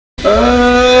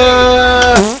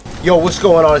Yo, what's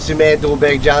going on? It's your man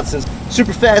Doolbagjohnson.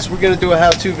 Super fast, we're going to do a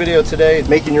how-to video today.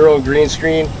 Making your own green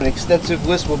screen. An extensive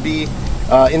list will be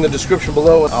in the description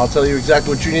below. I'll tell you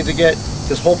exactly what you need to get.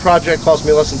 This whole project cost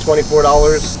me less than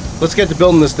 $24. Let's get to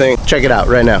building this thing. Check it out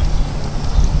right now.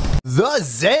 The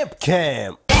Zamp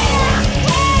Camp.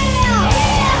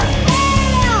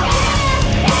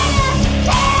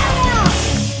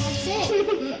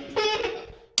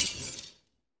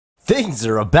 Things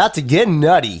are about to get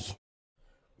nutty.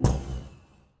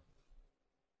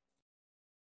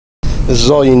 This is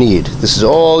all you need. This is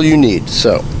all you need.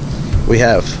 So we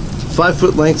have 5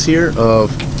 foot lengths here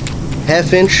of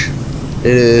 1/2 inch. It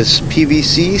is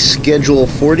PVC schedule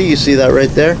 40. You see that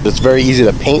right there? It's very easy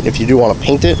to paint if you do want to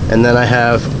paint it. And then I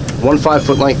have one 5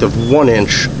 foot length of 1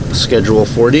 inch schedule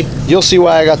 40. You'll see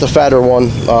why I got the fatter one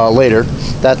later.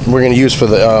 That we're going to use for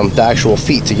the actual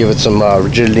feet to give it some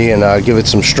rigidity and give it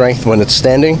some strength when it's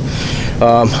standing.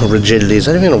 Rigidity, is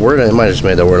that even a word? I might have just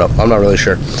made that word up. I'm not really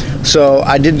sure. So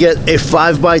I did get a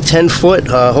 5 by 10 foot.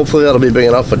 Hopefully that'll be big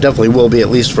enough, but definitely will be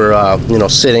at least for you know,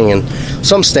 sitting and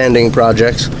some standing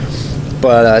projects.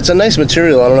 But it's a nice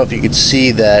material. I don't know if you could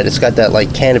see that. It's got that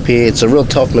like canopy. It's a real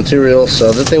tough material.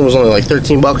 So the thing was only like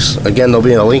 13 bucks. Again, there'll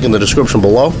be a link in the description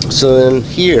below. So then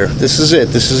here, this is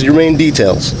it. This is your main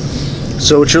details.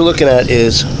 So what you're looking at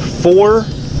is 4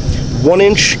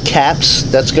 1-inch caps.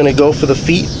 That's going to go for the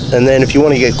feet. And then if you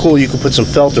want to get cool, you can put some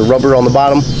felt or rubber on the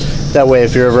bottom. That way,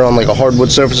 if you're ever on like a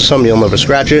hardwood surface or something, you'll never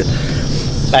scratch it.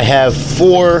 I have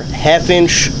 4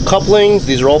 1/2-inch couplings.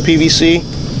 These are all PVC.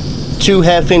 2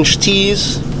 1/2-inch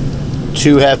tees,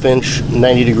 2 1/2-inch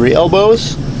 90-degree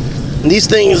elbows. And these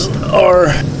things are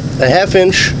a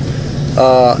 1/2-inch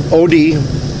OD,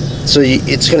 so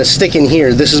it's going to stick in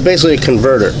here. This is basically a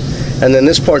converter, and then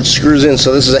this part screws in.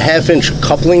 So this is a 1/2-inch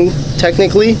coupling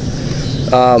technically,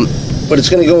 but it's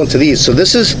going to go into these. So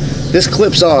this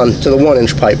clips on to the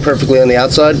 1-inch pipe perfectly on the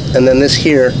outside, and then this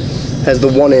here has the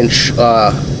 1-inch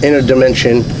inner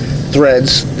dimension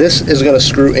threads. This is going to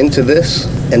screw into this,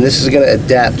 and this is going to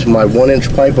adapt to my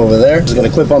 1-inch pipe over there. It's going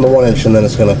to clip on the 1-inch, and then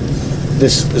this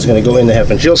is going to go in the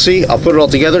 1/2 inch. You'll see, I'll put it all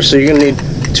together. So you're going to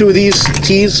need 2 of these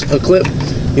tees, a clip.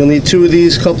 You'll need 2 of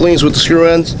these couplings with the screw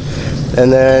ends, and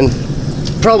then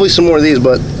probably some more of these,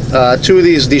 but 2 of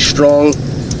these strong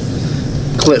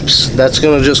clips. That's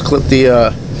going to just clip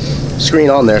the screen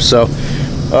on there. So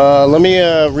let me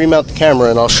remount the camera,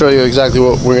 and I'll show you exactly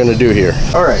what we're going to do here.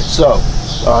 All right, so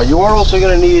you are also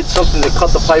going to need something to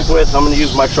cut the pipe with. I'm going to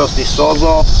use my trusty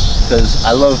Sawzall, because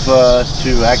I love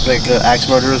to act like axe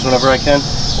murderers whenever I can,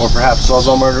 or perhaps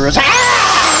Sawzall murderers.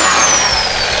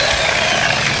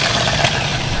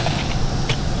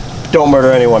 Don't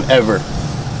murder anyone, ever.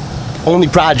 Only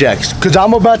projects, because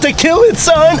I'm about to kill it,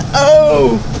 son!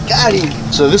 Oh, got him!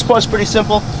 So this part's pretty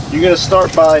simple. You're going to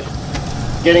start by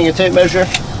getting a tape measure.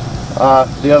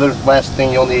 The other last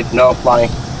thing you'll need, no, lying,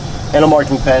 and a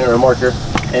marking pen or a marker.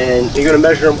 And you're going to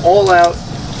measure them all out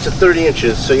to 30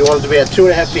 inches. So you want it to be at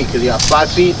 2.5 feet, because you have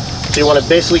 5 feet. So you want to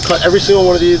basically cut every single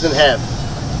one of these in half.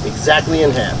 Exactly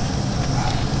in half.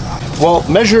 Well,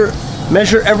 measure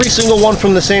every single one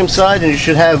from the same side, and you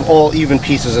should have all even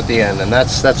pieces at the end. And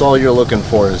that's all you're looking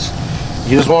for, is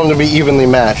you just want them to be evenly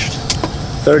matched.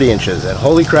 30 inches. And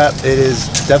holy crap, it is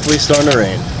definitely starting to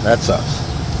rain. That sucks.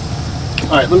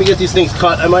 Alright, let me get these things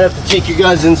cut. I might have to take you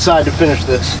guys inside to finish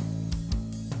this.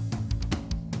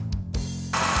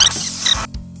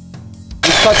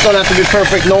 Cuts don't have to be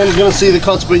perfect. No one's gonna see the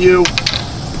cuts but you.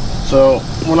 So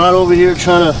we're not over here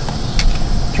trying to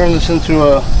turn this into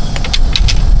a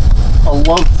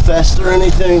love fest or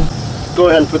anything. Go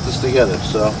ahead and put this together.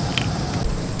 So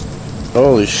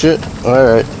holy shit.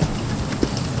 Alright.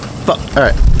 Fuck.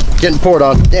 Alright. Getting poured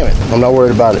on. Damn it. I'm not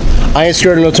worried about it. I ain't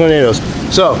scared of no tornadoes.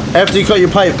 So after you cut your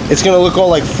pipe, it's gonna look all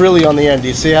like frilly on the end. Do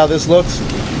you see how this looks?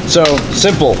 So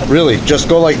simple, really. Just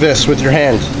go like this with your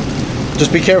hand.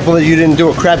 Just be careful that you didn't do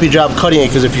a crappy job cutting it,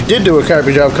 because if you did do a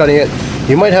crappy job cutting it,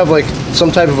 you might have like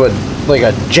some type of a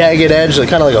jagged edge, like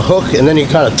kind of like a hook, and then you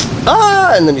kind of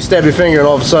and then you stab your finger, and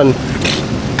all of a sudden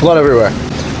blood everywhere.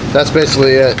 That's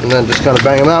basically it. And then just kind of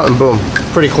bang them out, and boom,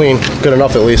 pretty clean, good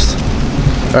enough at least.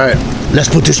 All right, let's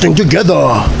put this thing together.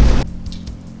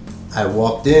 I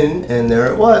walked in, and there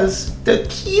it was, the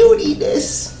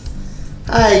cutiness.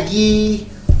 Hi, Gee.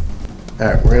 All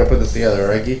right, we're gonna put this together, all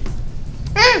right, Gee?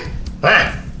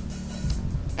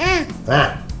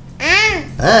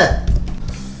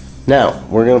 Now,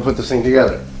 we're going to put this thing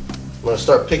together. I'm going to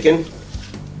start picking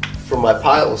from my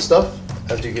pile of stuff,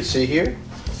 as you can see here.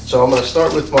 So I'm going to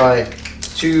start with my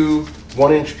 2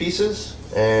 1-inch pieces,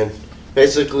 and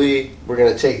basically we're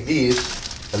going to take these,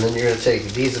 and then you're going to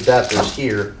take these adapters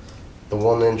here, the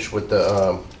 1-inch with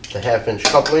the the 1/2"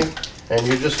 coupling, and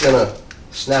you're just gonna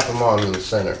snap them on in the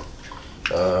center.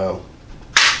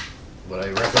 What I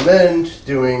recommend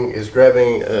doing is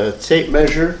grabbing a tape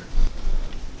measure,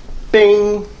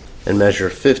 bing, and measure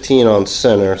 15 on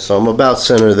center. So I'm about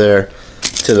center there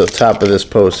to the top of this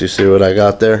post. You see what I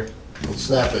got there? And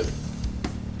snap it.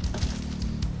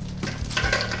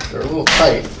 They're a little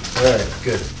tight. Alright,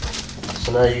 good.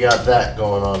 So now you got that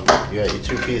going on. You got your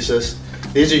 2 pieces.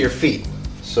 These are your feet.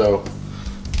 So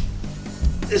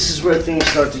this is where things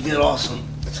start to get awesome.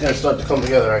 It's going to start to come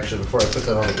together actually before I put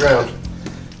that on the ground.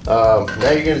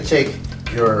 Now you're going to take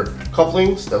your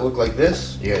couplings that look like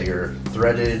this. You got your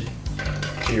threaded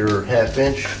to your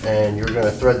 1/2", and you're going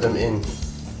to thread them in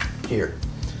here.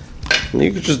 And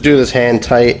you can just do this hand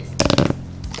tight.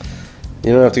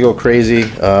 You don't have to go crazy.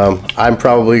 I'm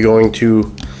probably going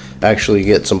to actually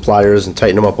get some pliers and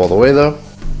tighten them up all the way though.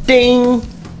 Ding!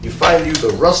 You find you the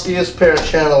rustiest pair of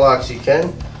channel locks you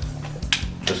can.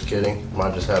 Just kidding.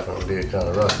 Mine just happened to be kind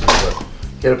of rusty. But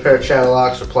get a pair of channel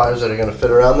locks or pliers that are going to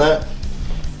fit around that.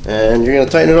 And you're going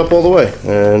to tighten it up all the way.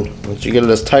 And once you get it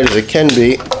as tight as it can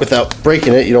be without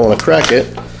breaking it, you don't want to crack it.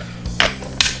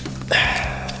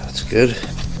 That's good.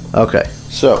 Okay,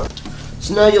 so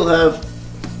now you'll have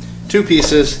 2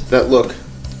 pieces that look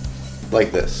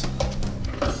like this.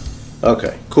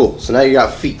 Okay, cool. So now you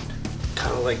got feet.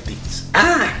 Kind of like these.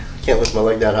 Ah! Can't lift my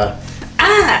leg that high.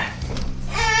 Ah!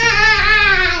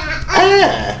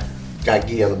 Ah! Got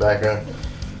gi on the background.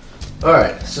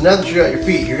 Alright, so now that you got your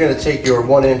feet, you're going to take your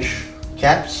 1"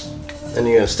 caps and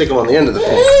you're going to stick them on the end of the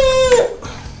feet.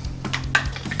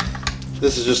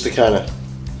 This is just to kind of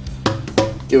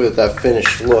give it that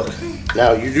finished look.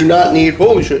 Now you do not need,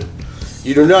 holy shit,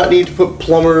 you do not need to put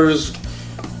plumber's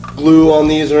glue on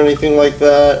these or anything like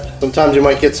that. Sometimes you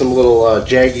might get some little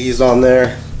jaggies on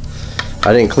there.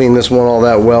 I didn't clean this one all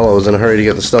that well. I was in a hurry to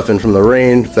get the stuff in from the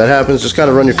rain. If that happens, just kind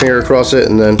of run your finger across it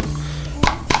and then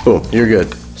boom, you're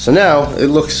good. So now it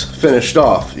looks finished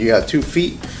off. You got 2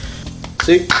 feet.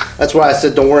 See? That's why I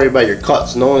said don't worry about your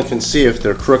cuts. No one can see if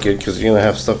they're crooked because you're going to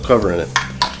have stuff covering it.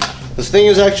 This thing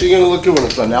is actually going to look good when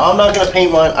it's done. Now I'm not going to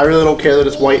paint mine. I really don't care that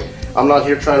it's white. I'm not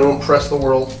here trying to impress the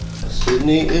world.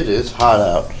 Sydney, it is hot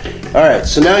out. Alright,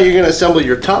 so now you're going to assemble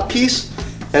your top piece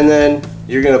and then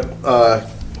you're going to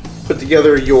put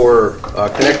together your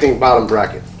connecting bottom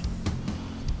bracket.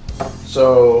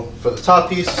 So for the top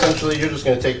piece, essentially you're just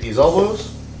going to take these elbows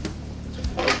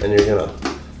and you're going to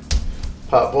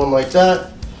pop one like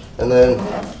that, and then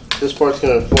this part's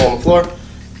going to fall on the floor,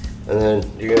 and then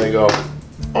you're going to go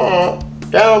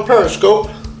down periscope.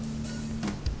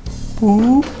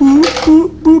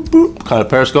 Kind of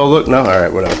periscope look? No?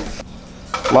 Alright, whatever.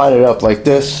 Line it up like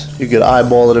this. You could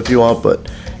eyeball it if you want,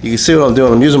 but you can see what I'm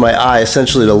doing. I'm using my eye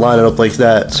essentially to line it up like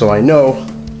that so I know.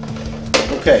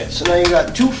 Okay, so now you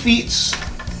got 2 feet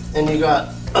and you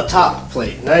got a top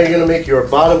plate. Now you're going to make your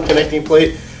bottom connecting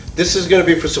plate. This is going to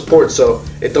be for support so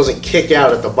it doesn't kick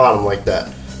out at the bottom like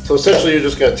that. So essentially you're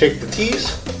just going to take the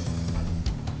T's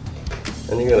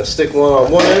and you're going to stick one on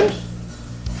one end.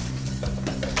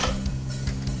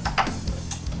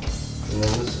 And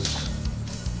then this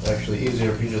is actually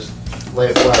easier if you just lay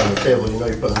it flat on the table. You know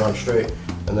you're putting it on straight.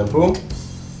 And then boom,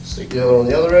 stick the other on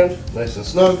the other end, nice and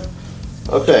snug.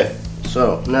 Okay,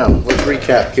 so now let's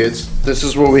recap, kids. This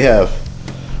is what we have.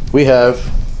 We have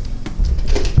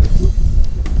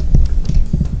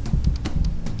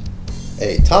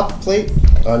a top plate,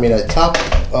 a top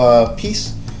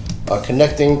piece, a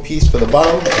connecting piece for the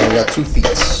bottom, and we got 2 feet.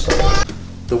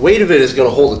 The weight of it is going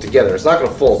to hold it together. It's not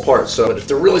going to fall apart. So if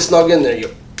they're really snug in there, you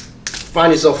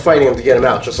find yourself fighting them to get them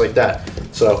out just like that.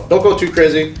 So don't go too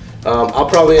crazy. I'll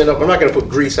probably end up, I'm not going to put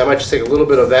grease. I might just take a little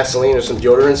bit of Vaseline or some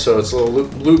deodorant so it's a little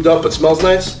lubed up but smells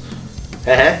nice.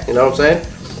 You know what I'm saying?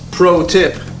 Pro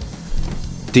tip,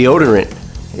 deodorant.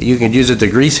 You can use it to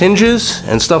grease hinges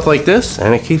and stuff like this,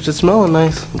 and it keeps it smelling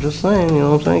nice. I'm just saying, you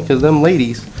know what I'm saying? Because them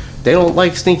ladies, they don't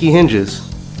like stinky hinges.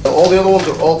 All the other ones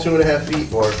are all 2.5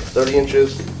 feet or 30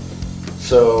 inches.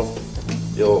 So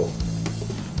you'll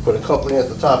put a coupling at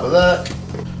the top of that.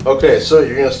 Okay, so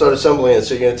you're going to start assembling it.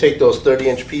 So you're going to take those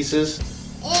 30-inch pieces.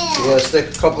 You're going to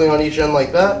stick a coupling on each end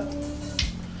like that.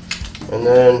 And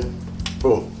then,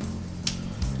 boom.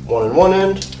 One in one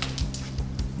end.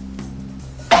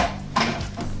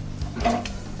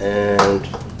 And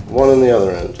one in the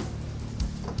other end.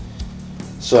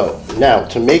 So, now,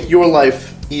 to make your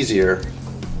life easier,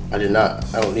 I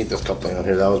don't need this coupling on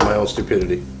here. That was my own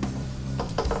stupidity.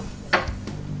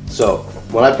 So,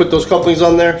 when I put those couplings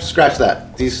on there, scratch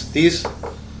that. These,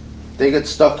 they get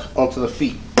stuck onto the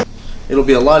feet. It'll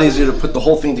be a lot easier to put the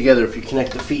whole thing together if you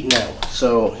connect the feet now.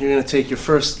 So you're going to take your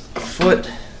first foot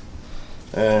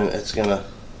and it's gonna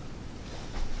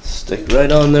stick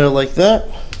right on there like that.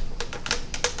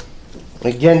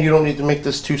 Again, you don't need to make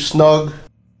this too snug.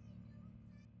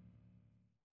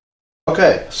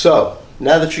 Okay, so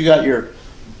now that you got your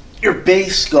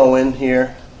base going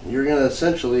here, you're gonna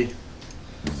essentially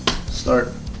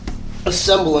start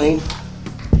assembling.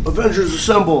 Avengers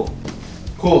Assemble.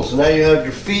 Cool, so now you have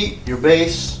your feet, your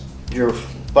base, your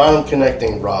bottom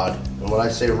connecting rod. And when I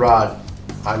say rod,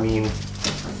 I mean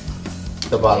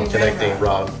the bottom connecting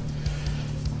rod.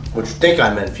 What you think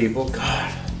I meant, people?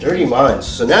 God, dirty minds.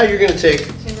 So now you're gonna take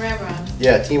Team Ramrod.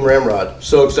 Yeah, Team Ramrod.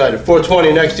 So excited.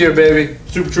 420 next year, baby.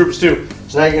 Super Troopers 2.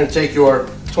 So now you're gonna take your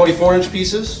 24-inch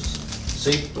pieces.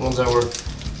 See, the ones that were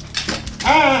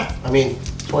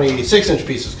 26-inch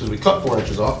pieces, because we cut 4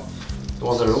 inches off. The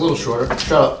ones that are a little shorter.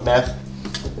 Shut up, math.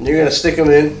 And you're gonna stick them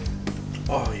in.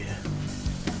 Oh yeah.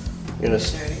 You're gonna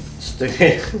stick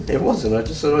it. It wasn't. I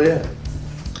just said, oh yeah.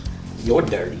 You're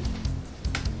dirty.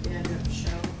 Yeah, do it show.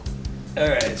 All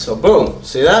right. So boom.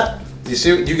 See that? Do you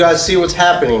see? You guys see what's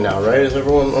happening now, right? Is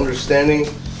everyone understanding?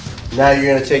 Now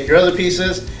you're gonna take your other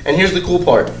pieces, and here's the cool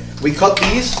part. We cut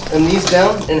these and these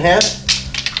down in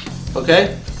half.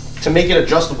 Okay. To make it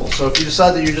adjustable. So if you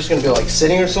decide that you're just gonna be like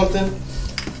sitting or something,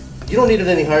 you don't need it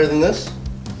any higher than this.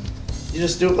 You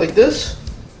just do it like this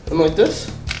and like this.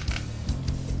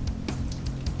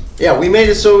 Yeah, we made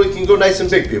it so it can go nice and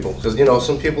big, people. Because, you know,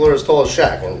 some people are as tall as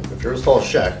Shaq. And if you're as tall as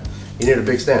Shaq, you need a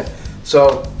big stand.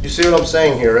 So, you see what I'm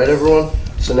saying here, right, everyone?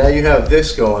 So now you have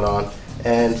this going on.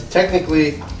 And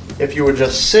technically, if you were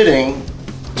just sitting,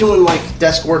 doing like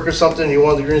desk work or something, and you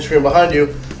wanted the green screen behind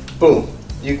you, boom.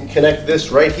 You can connect this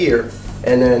right here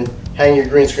and then hang your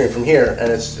green screen from here,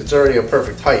 and it's already a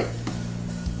perfect height.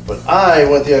 But I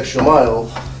went the extra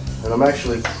mile, and I'm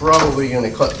actually probably going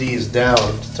to cut these down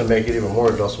to make it even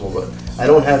more adjustable, but I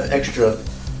don't have extra.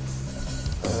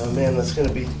 Man, that's going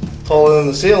to be taller than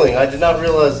the ceiling. I did not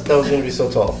realize that was going to be so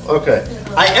tall. Okay,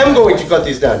 I am going to cut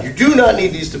these down. You do not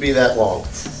need these to be that long.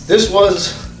 This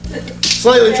was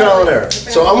slightly trial and error.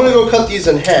 So I'm going to go cut these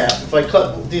in half. If I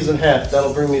cut these in half,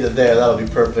 that'll bring me to there. That'll be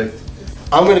perfect.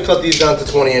 I'm going to cut these down to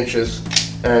 20 inches,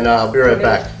 and I'll be right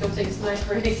back. Go take a snack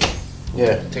break.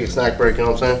 Yeah, take a snack break, you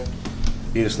know what I'm saying?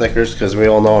 Eat a Snickers, because we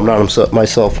all know I'm not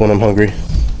myself when I'm hungry.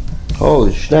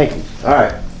 Holy shnikes.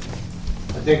 Alright.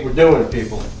 I think we're doing it,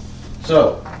 people.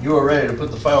 So, you are ready to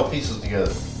put the final pieces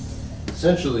together.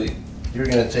 Essentially, you're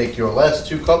going to take your last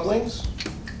two couplings,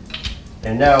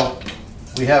 and now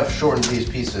we have shortened these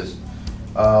pieces.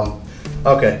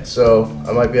 Okay, so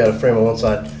I might be out of frame on one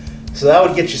side. So that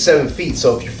would get you 7 feet.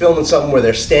 So if you're filming something where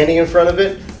they're standing in front of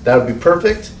it, that would be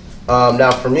perfect.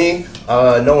 Now for me,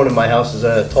 no one in my house is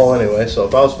that tall anyway, so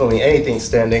if I was filming anything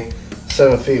standing,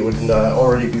 7 feet would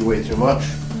already be way too much.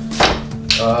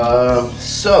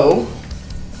 So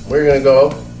we're gonna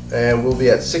go, and we'll be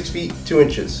at 6 feet 2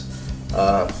 inches.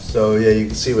 So yeah, you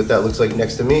can see what that looks like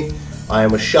next to me. I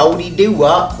am a shouty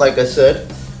doo-wop, like I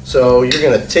said. So you're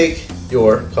gonna take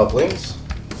your couplings,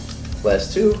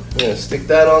 last two, you're gonna stick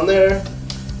that on there,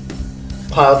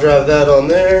 pile drive that on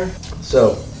there.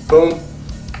 So boom.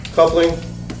 Coupling.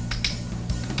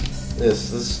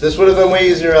 This would have been way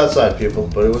easier outside, people,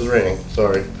 but it was raining.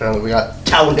 Sorry. Apparently we got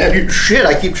towel down. Shit,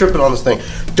 I keep tripping on this thing.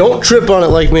 Don't trip on it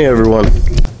like me, everyone.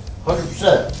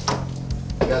 100%.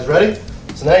 You guys ready?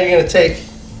 So now you're gonna take,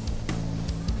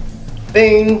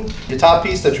 bing, your top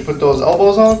piece that you put those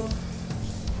elbows on,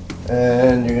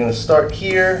 and you're gonna start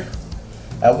here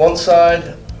at one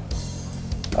side.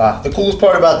 The coolest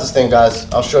part about this thing, guys,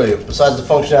 I'll show you, besides the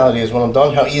functionality, is when I'm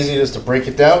done, how easy it is to break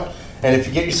it down. And if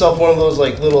you get yourself one of those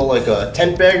like little like a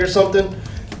tent bag or something,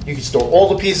 you can store all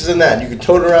the pieces in that and you can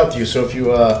tote it around with you. So if you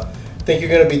think you're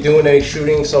going to be doing any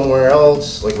shooting somewhere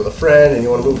else, like with a friend, and you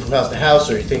want to move from house to house,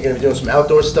 or you think you're going to be doing some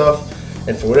outdoor stuff,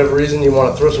 and for whatever reason you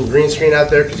want to throw some green screen out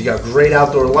there because you got great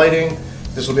outdoor lighting,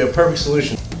 this will be a perfect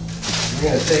solution.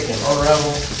 You're going to take and unwrap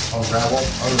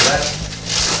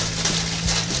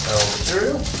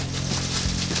material.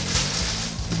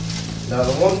 Now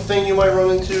the one thing you might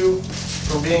run into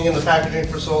from being in the packaging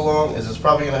for so long is it's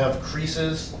probably going to have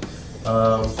creases.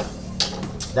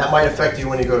 That might affect you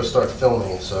when you go to start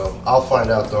filming, so I'll find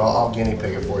out though. I'll guinea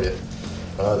pig it for you.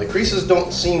 The creases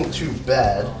don't seem too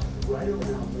bad.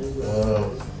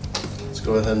 Let's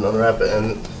go ahead and unwrap it,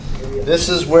 and this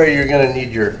is where you're going to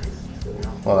need your,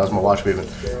 well, that's my watch beeping,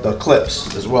 the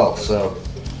clips as well. So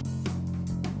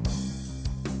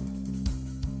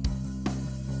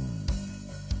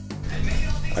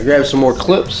I grabbed some more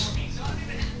clips.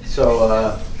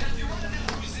 So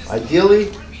ideally,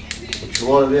 what you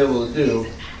want to be able to do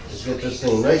is get this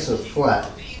thing nice and flat.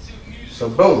 So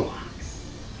boom,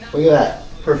 look at that,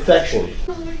 perfection.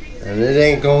 And it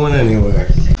ain't going anywhere.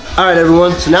 Alright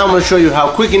everyone, so now I'm going to show you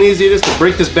how quick and easy it is to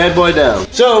break this bad boy down.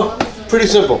 So, pretty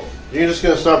simple. You're just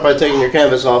going to start by taking your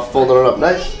canvas off, folding it up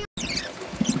nice.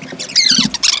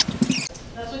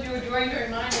 That's what you were doing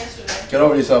during mine yesterday. Get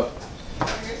over yourself.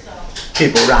 Over yourself.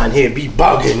 People around here be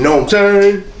bugging, know what I'm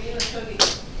saying? Eat a cookie.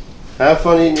 Have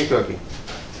fun eating your cookie.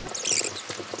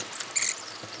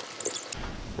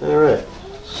 Alright,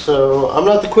 so I'm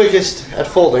not the quickest at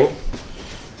folding,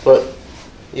 but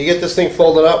you get this thing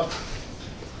folded up.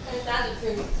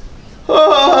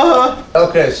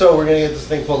 Okay, so we're gonna get this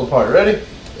thing pulled apart. Ready?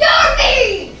 No,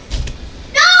 me!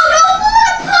 No, don't pull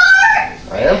it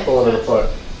apart! I am pulling it apart.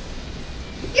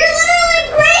 You're literally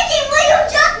breaking what you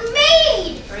just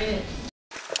made! Bring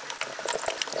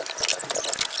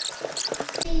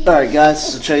it. Alright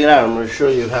guys, so check it out. I'm gonna show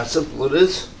you how simple it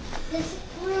is.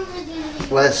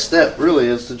 Last step really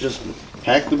is to just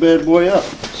pack the bad boy up.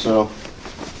 So,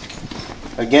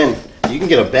 again, you can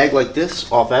get a bag like this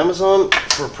off Amazon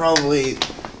for probably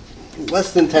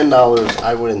less than $10,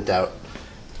 I wouldn't doubt.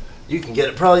 You can get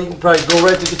it you can probably go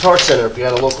right to Guitar Center if you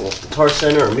got a local Guitar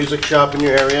Center or music shop in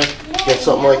your area. Get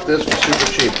something like this for super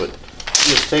cheap, but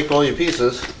you just take all your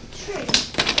pieces,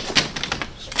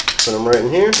 put them right in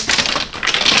here.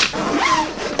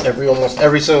 Almost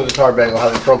every single guitar bag will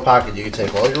have a front pocket. You can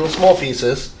take all your little small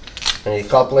pieces and your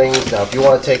couplings. Now if you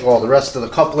want to take all the rest of the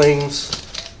couplings,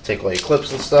 take all your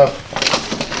clips and stuff.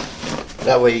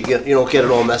 That way you don't get it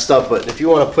all messed up. But if you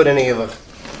want to put any of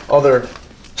the other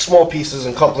small pieces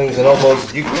and couplings and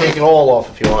elbows, you can take it all off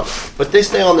if you want. But they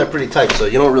stay on there pretty tight, so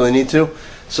you don't really need to.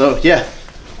 So yeah,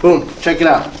 boom, check it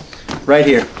out. Right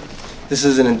here. This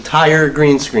is an entire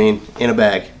green screen in a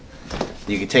bag.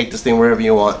 You can take this thing wherever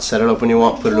you want, set it up when you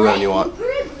want, put it around you want.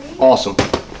 Awesome.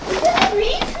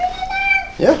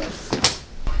 Yeah.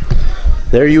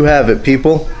 There you have it,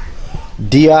 people.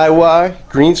 DIY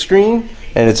green screen,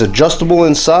 and it's adjustable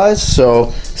in size.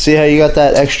 So see how you got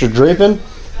that extra draping?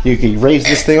 You can raise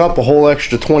this thing up a whole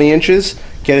extra 20 inches,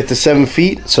 get it to 7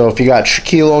 feet. So if you got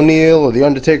Shaquille O'Neal or The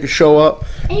Undertaker show up,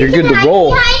 you're good to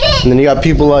roll. And then you got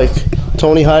people like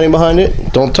Tony hiding behind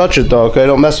it. Don't touch it though, okay?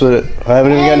 Don't mess with it. I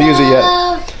haven't even gotten to use it yet.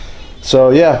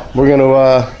 So yeah, we're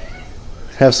gonna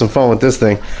have some fun with this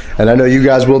thing, and I know you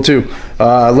guys will too.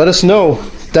 Let us know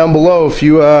down below if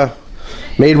you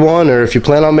made one, or if you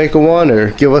plan on making one,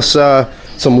 or give us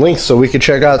some links so we could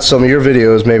check out some of your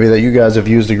videos maybe that you guys have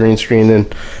used the green screen in.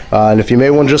 And if you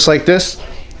made one just like this,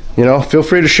 you know, feel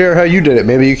free to share how you did it.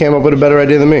 Maybe you came up with a better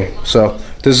idea than me. So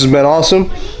this has been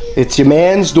awesome. It's your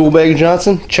man's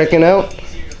Doolbagjohnson checking out.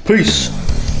 Peace.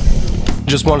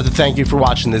 Just wanted to thank you for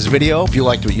watching this video. If you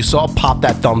liked what you saw, pop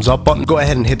that thumbs up button. Go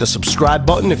ahead and hit the subscribe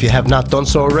button if you have not done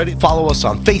so already. Follow us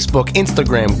on Facebook,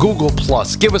 Instagram, Google+.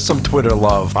 Give us some Twitter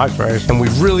love. And we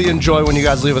really enjoy when you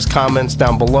guys leave us comments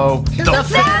down below. The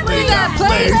family that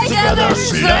plays together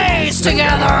stays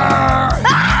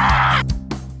together!